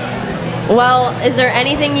 Oh. Well, is there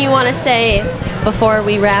anything you want to say before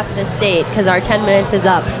we wrap this date? Because our 10 minutes is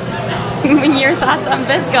up. Your thoughts on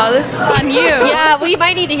Visco? This is on you. Yeah, we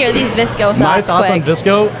might need to hear these Visco thoughts. My thoughts quick. on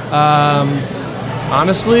Visco.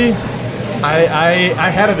 Honestly, I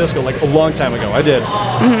had a Visco like a long time ago. I did.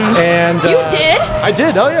 And You did? I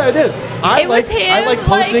did. Oh yeah, I did. I It was him I like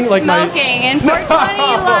posting like smoking and 420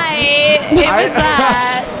 light. It was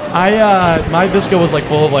that. my Visco was like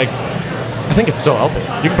full of like, I think it's still out there.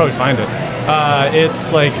 You can probably find it.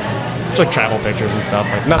 It's like travel pictures and stuff.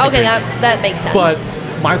 Like nothing Okay, crazy. that makes sense. But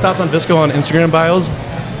my thoughts on Visco on Instagram bios,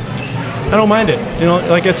 I don't mind it. You know,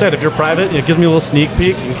 like I said, if you're private, it gives me a little sneak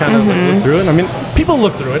peek and kind of like look through it. I mean, people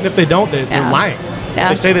look through it, and if they don't, they're Yeah. lying. Yeah.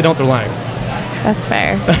 They say they don't, they're lying. That's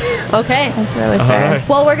fair. okay. That's really fair. right.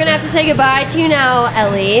 Well, we're going to have to say goodbye to you now,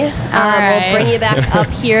 Ellie. right. We'll bring you back up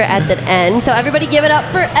here at the end. So everybody give it up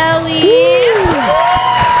for Ellie.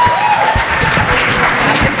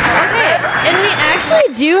 Okay, and we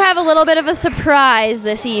actually do have a little bit of a surprise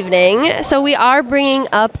this evening. So we are bringing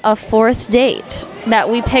up a fourth date that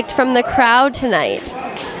we picked from the crowd tonight.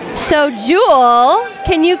 So Jewel,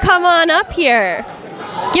 can you come on up here?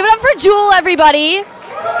 Give it up for Jewel, everybody.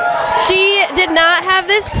 She did not have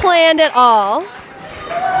this planned at all.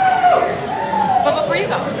 But before you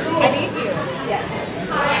go, I need you. Yes.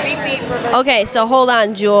 Beep, beep. Okay, so hold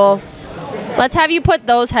on, Jewel. Let's have you put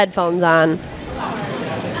those headphones on.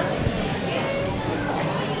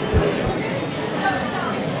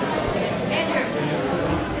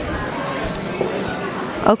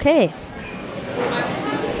 Okay.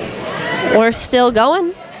 We're still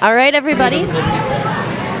going. All right, everybody.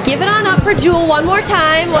 Give it on up for Jewel one more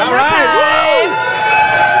time. One more time.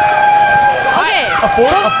 Okay. A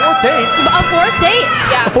fourth date. A fourth date.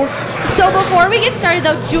 Yeah. So before we get started,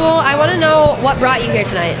 though, Jewel, I want to know what brought you here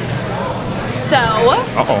tonight. So,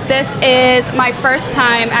 Uh-oh. this is my first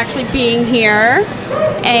time actually being here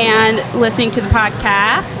and listening to the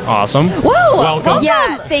podcast. Awesome. Whoa! Welcome.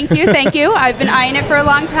 Yeah, thank you. I've been eyeing it for a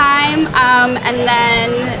long time. And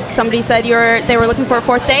then somebody said they were looking for a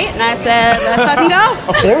fourth date, and I said, let's fucking go.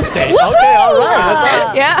 A fourth date. Okay, all right. That's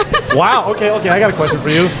awesome. Yeah. Wow. Okay. I got a question for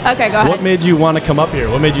you. Okay, go ahead. What made you want to come up here?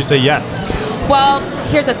 What made you say yes? Well,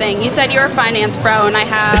 here's the thing. You said you're a finance bro, and I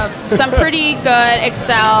have some pretty good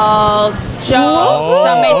Excel jokes.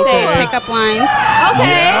 Some may say okay. pickup lines.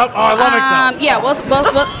 Okay. Yep. Oh, I love Excel. Yeah, well,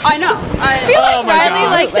 I know. I feel like my Riley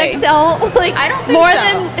God. likes Excel like I don't think more so.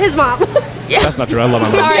 than his mom. That's not true. I love my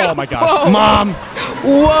mom. Sorry. Oh my gosh. Whoa. Mom.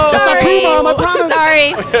 Whoa. That's not true, Mom. I promise.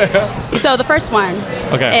 Sorry. So the first one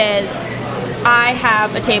Okay. is I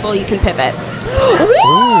have a table you can pivot.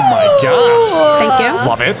 Oh my gosh. Thank you.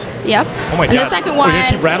 Love it. Yep. Oh my and god. the second We're one, gonna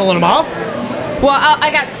keep rattling them off? well, I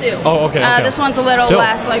got two. Oh, okay, okay. This one's a little Still.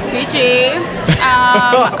 less like PG.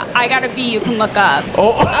 I got a V you can look up.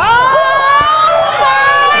 Oh. Oh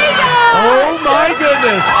my god! Oh my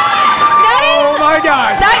goodness. Oh my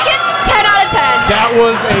gosh. That gets 10 out of 10. That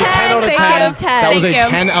was a 10 out of 10. out of 10. That was a Thank you.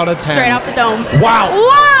 10 out of 10. Straight off the dome. Wow.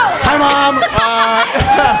 Whoa! Hi, Mom.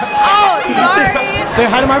 Oh, sorry. Say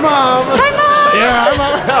hi to my mom. Hi, Mom. Yeah, hi,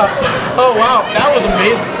 Mom. Oh, wow. That was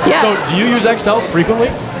amazing. Yeah. So, do you use Excel frequently?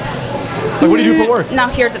 Like, what do you do for work? Now,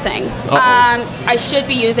 here's the thing. Uh-oh. I should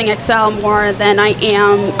be using Excel more than I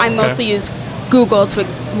am. I mostly use Google to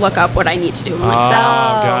look up what I need to do in Excel.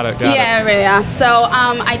 Got it. Yeah. So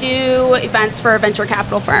I do events for a venture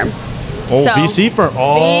capital firm. Oh, So, VC firm.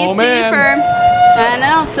 Oh, VC man. firm. I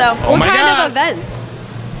know. So Oh, What my kind gosh. of events?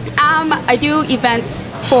 I do events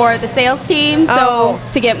for the sales team. So Oh.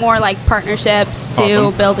 to get more like partnerships to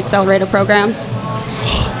Awesome. build accelerator programs.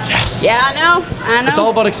 Yes. Yeah, I know. It's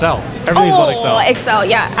all about Excel. Everything's about Excel. Excel.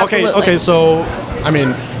 Yeah, absolutely. Okay, so, I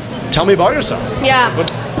mean, tell me about yourself. Yeah.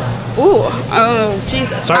 Ooh, oh,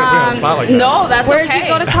 Jesus. Sorry to put you on the spot like that. No, that's Where'd okay. you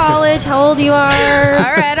go to college? How old you are?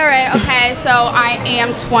 All right. Okay, so I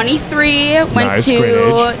am 23. Went Nice, to great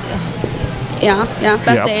age. yeah,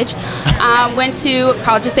 best Yep. age. Went to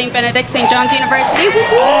College of St. Benedict, St. John's University.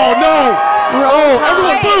 Oh, no! Oh,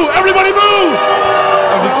 everyone boo! Everybody boo!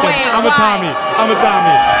 I'm just kidding. Wait, I'm a why? Tommy. I'm a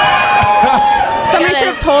Tommy. Somebody should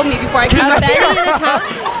have told me before I came A up Benny here. and a Tom?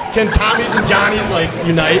 Can Tommies and Johnnies, like,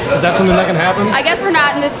 unite? Is that something that can happen? I guess we're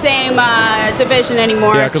not in the same division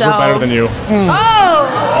anymore. Yeah, because so. we're better than you. Oh!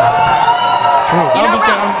 You're not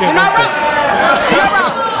wrong. You're not wrong. You're not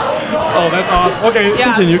wrong. Oh, that's awesome. Okay,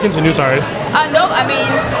 Yeah. continue, sorry. No, I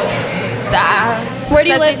mean. Where do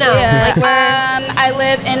you live now? Like where? I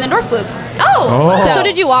live in the North Loop. Oh! Oh. So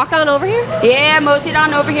did you walk on over here? Yeah, moseyed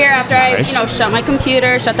on over here after Nice. I, shut my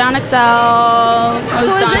computer, shut down Excel. I was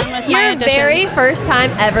So is done this with my your additions. very first time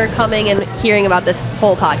ever coming and hearing about this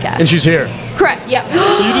whole podcast? And she's here. Correct, yep.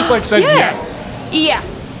 So you just, like, said Yeah. yes. Yeah.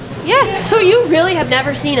 Yeah. So you really have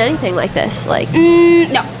never seen anything like this? Like,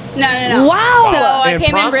 No. Wow. So I And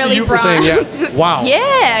came in props really to you for saying yes. Wow. Yeah,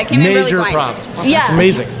 I came in really Major blank. props. Yeah. That's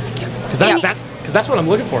amazing. Yeah. Because that's what I'm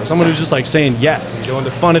looking for. Someone who's just like saying yes and going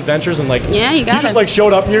to fun adventures and like Yeah, you got you just it. like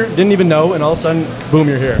showed up here, didn't even know, and all of a sudden, boom,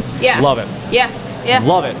 you're here. Yeah. Love it. Yeah.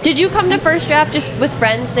 Love it. did you come to First Draft just with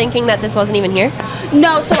friends thinking that this wasn't even here?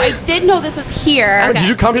 No, so I did know this was here. Or did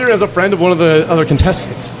you come here as a friend of one of the other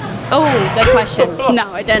contestants? Oh, good question.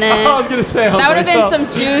 No, I didn't. I was gonna say. I was That would have like, been oh. some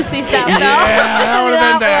juicy stuff. Yeah, that would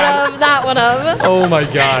have been bad. That would have. Oh my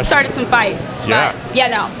gosh. Started some fights. Yeah. But yeah,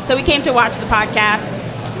 no. So we came to watch the podcast.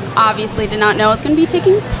 Obviously did not know I was going to be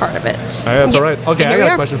taking part of it. That's all right. Okay, And I here we got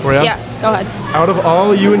a are. question for you. Yeah, go ahead. Out of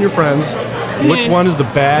all you and your friends, which one is the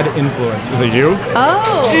bad influence? Is it you?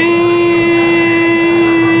 Oh.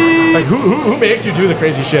 Like who makes you do the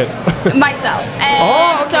crazy shit? Myself.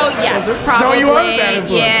 And so yes, So probably. you are the bad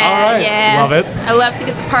influence. Yeah, All right. yeah. Love it. I love to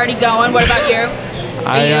get the party going. What about you?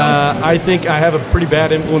 I think I have a pretty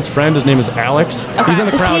bad influence friend. His name is Alex. He's in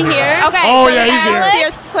the Is crowd. he here? Okay. Oh, so yeah, he's here.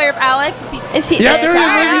 Alex, clear up Alex. Is he? Yeah, there he is.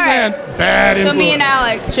 All Raise his right. hand. Bad influence. So me and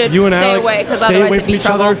Alex should You and stay Alex away because stay otherwise away it'd from be each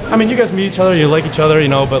trouble. other. I mean, you guys meet each other, you like each other, you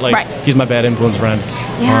know, but like Right. he's my bad influence friend.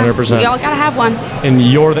 Yeah. 100%. Y'all gotta have one. And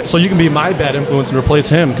so you can be my bad influence and replace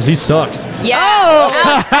him because he sucks. Yeah. Oh.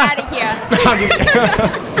 Out of here. I'm just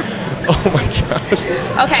oh my gosh.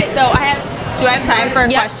 Okay, so do I have time for a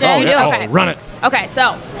question? Oh, yeah. Okay. Oh, run it. Okay,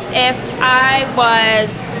 so if I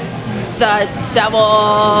was the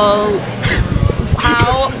devil,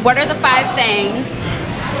 what are the 5 things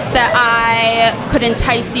that I could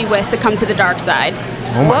entice you with to come to the dark side?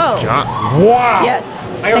 Oh my Whoa. god. Wow. Yes.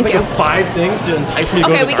 I gotta Thank think you. of 5 things to entice me to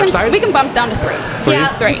go Okay, to we the dark can side. we can bump down to 3. Three?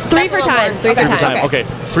 Yeah, 3. Three for time. Three for time. Okay.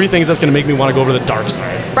 3 things that's gonna make me want to go over to the dark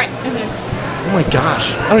side. Right. Oh my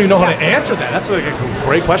gosh. I don't even know how to answer that. That's like a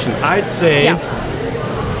great question. I'd say Yeah.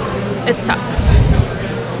 It's tough.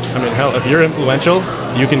 I mean, hell, if you're influential,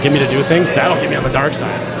 you can get me to do things. That'll get me on the dark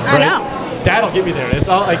side. I right? know. That'll get me there. It's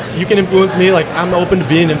all like you can influence me. Like I'm open to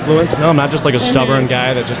being influenced. No, I'm not just like a stubborn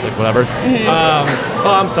guy that just like whatever. Well,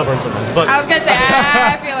 I'm stubborn sometimes, but I was gonna say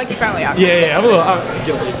I feel like you probably are. yeah, I'm a little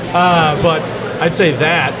guilty. But I'd say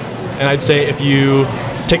that, and I'd say if you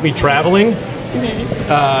take me traveling,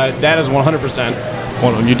 that is 100%.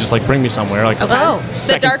 One of them, you just like bring me somewhere. Like Okay. Oh.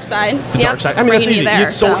 The dark side. the dark side. I mean, it's Bringing you easy. there,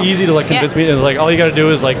 It's so easy to like convince me. And like all you gotta do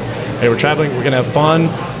is like, hey, we're traveling. We're gonna have fun,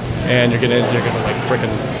 and you're gonna like freaking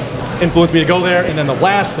influence me to go there. And then the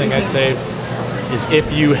last thing I'd say is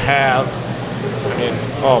if you have, I mean,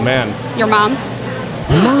 oh man, Your mom. if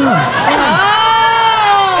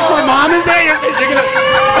my mom is there, you're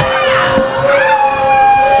gonna.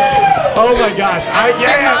 Oh my gosh!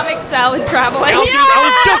 Your mom excel in traveling. I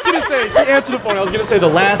was just gonna say. She answered the phone. I was gonna say the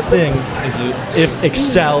last thing is if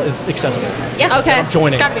Excel is accessible. Yeah. Okay. I'm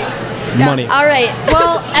joining. It's gotta be. Money. All right.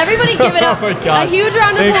 Well, everybody give it up. Oh my gosh. A huge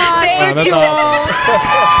round of Thanks. applause Wow, for that's Jewel.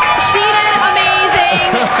 awesome. She did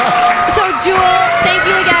amazing. So, Jewel, thank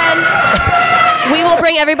you again. We will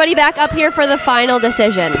bring everybody back up here for the final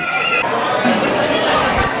decision.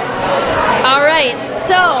 All right.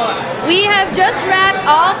 So, we have just wrapped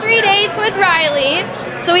all 3 dates with Riley.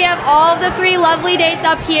 So we have all the 3 lovely dates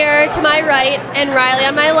up here to my right and Riley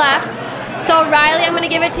on my left. So Riley, I'm going to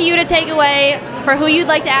give it to you to take away for who you'd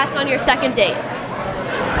like to ask on your second date.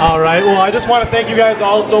 All right. Well, I just want to thank you guys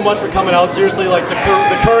all so much for coming out. Seriously, like the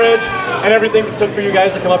courage and everything it took for you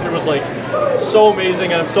guys to come up here was like so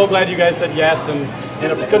amazing, and I'm so glad you guys said yes, and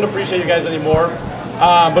I couldn't appreciate you guys anymore.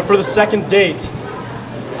 But for the second date,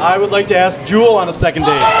 I would like to ask Jewel on a second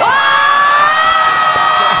date.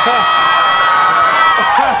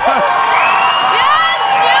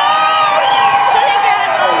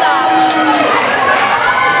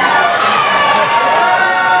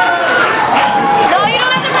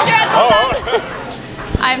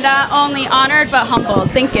 I'm not only honored but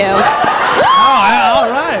humbled. Thank you. All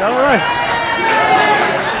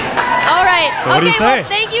right. So what do you say? Well,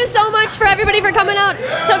 thank you so much for everybody for coming out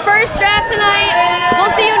to First Draft tonight.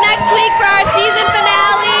 We'll see you next week for our season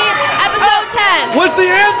finale, episode 10. What's the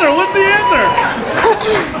answer?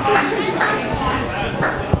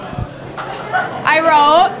 I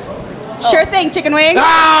wrote, sure thing, chicken wings. All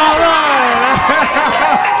right.